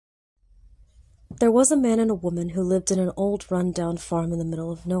There was a man and a woman who lived in an old run-down farm in the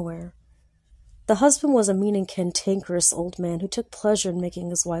middle of nowhere. The husband was a mean and cantankerous old man who took pleasure in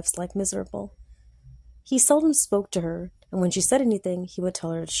making his wife's life miserable. He seldom spoke to her, and when she said anything, he would tell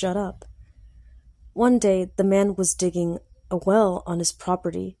her to shut up. One day, the man was digging a well on his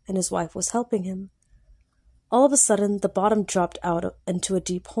property, and his wife was helping him. All of a sudden, the bottom dropped out into a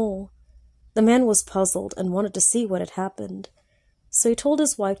deep hole. The man was puzzled and wanted to see what had happened, so he told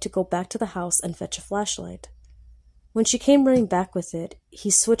his wife to go back to the house and fetch a flashlight. When she came running back with it,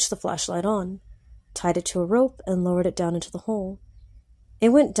 he switched the flashlight on, tied it to a rope, and lowered it down into the hole.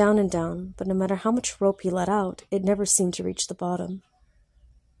 It went down and down, but no matter how much rope he let out, it never seemed to reach the bottom.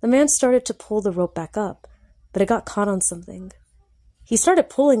 The man started to pull the rope back up, but it got caught on something. He started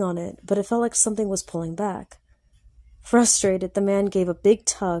pulling on it, but it felt like something was pulling back. Frustrated, the man gave a big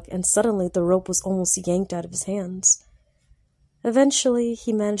tug, and suddenly the rope was almost yanked out of his hands. Eventually,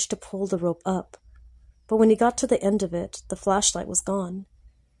 he managed to pull the rope up, but when he got to the end of it, the flashlight was gone.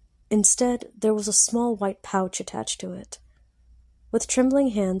 Instead, there was a small white pouch attached to it. With trembling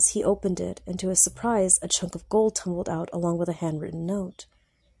hands, he opened it, and to his surprise, a chunk of gold tumbled out along with a handwritten note.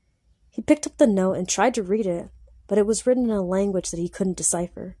 He picked up the note and tried to read it, but it was written in a language that he couldn't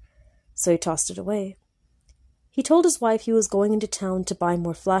decipher, so he tossed it away. He told his wife he was going into town to buy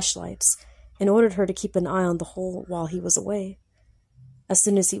more flashlights, and ordered her to keep an eye on the hole while he was away. As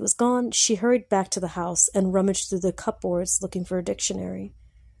soon as he was gone, she hurried back to the house and rummaged through the cupboards looking for a dictionary.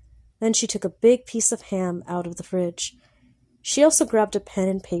 Then she took a big piece of ham out of the fridge. She also grabbed a pen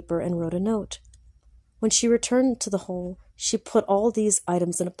and paper and wrote a note. When she returned to the hole, she put all these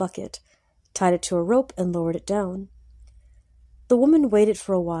items in a bucket, tied it to a rope, and lowered it down. The woman waited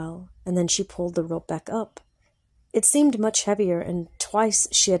for a while, and then she pulled the rope back up. It seemed much heavier, and twice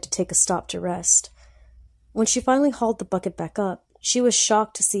she had to take a stop to rest. When she finally hauled the bucket back up, she was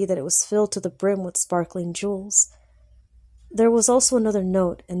shocked to see that it was filled to the brim with sparkling jewels. There was also another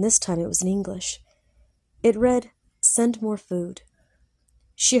note, and this time it was in English. It read, "Send more food."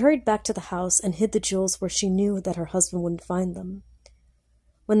 She hurried back to the house and hid the jewels where she knew that her husband wouldn't find them.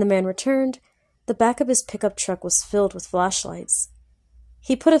 When the man returned, the back of his pickup truck was filled with flashlights.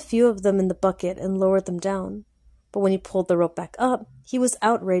 He put a few of them in the bucket and lowered them down, but when he pulled the rope back up, he was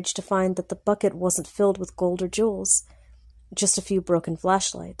outraged to find that the bucket wasn't filled with gold or jewels, just a few broken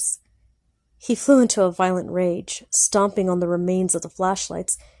flashlights. He flew into a violent rage, stomping on the remains of the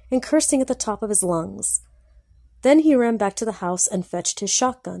flashlights and cursing at the top of his lungs. Then he ran back to the house and fetched his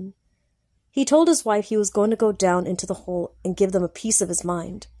shotgun. He told his wife he was going to go down into the hole and give them a piece of his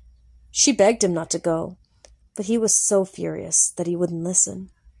mind. She begged him not to go, but he was so furious that he wouldn't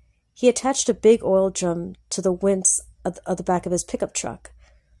listen. He attached a big oil drum to the winch of the back of his pickup truck.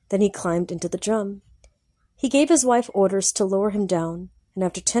 Then he climbed into the drum. He gave his wife orders to lower him down, and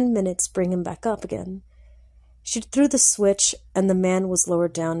after 10 minutes bring him back up again. She threw the switch, and the man was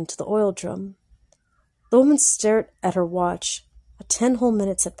lowered down into the oil drum. The woman stared at her watch. 10 whole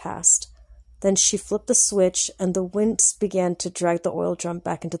minutes had passed. Then she flipped the switch, and the winch began to drag the oil drum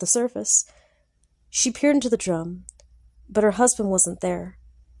back into the surface. She peered into the drum, but her husband wasn't there.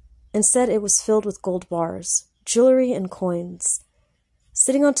 Instead, it was filled with gold bars, jewelry, and coins.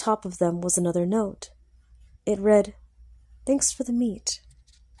 Sitting on top of them was another note. It read, "Thanks for the meat."